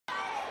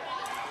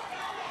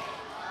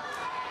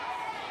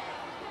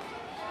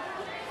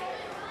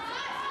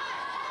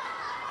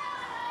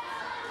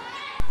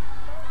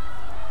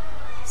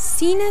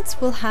CNETs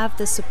will have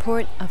the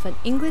support of an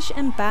English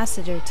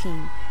Ambassador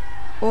team,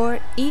 or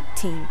EAT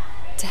team,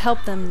 to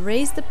help them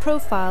raise the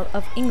profile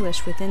of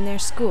English within their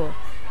school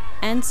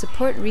and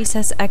support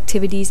recess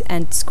activities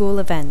and school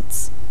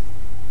events.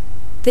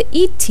 The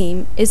EAT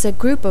team is a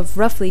group of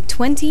roughly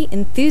 20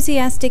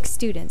 enthusiastic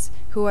students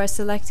who are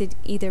selected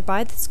either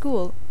by the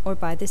school or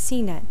by the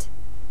CNET.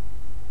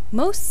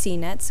 Most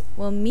CNETs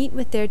will meet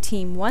with their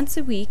team once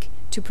a week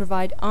to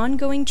provide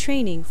ongoing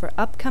training for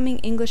upcoming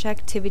English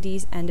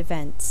activities and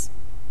events.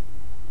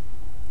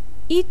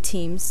 EAT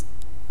teams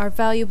are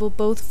valuable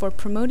both for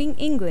promoting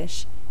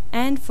English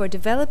and for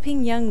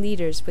developing young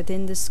leaders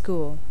within the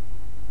school.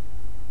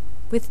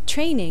 With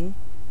training,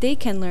 they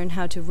can learn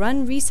how to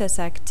run recess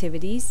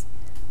activities,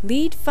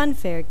 lead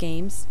funfair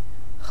games,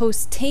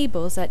 host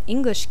tables at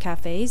English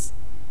cafes,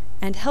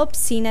 and help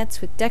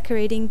CNETs with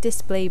decorating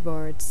display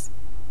boards.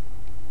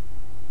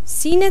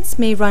 CNETs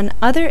may run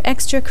other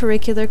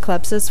extracurricular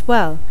clubs as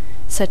well,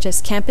 such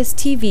as campus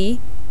TV,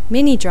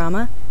 mini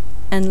drama,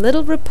 and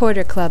little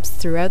reporter clubs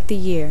throughout the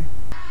year.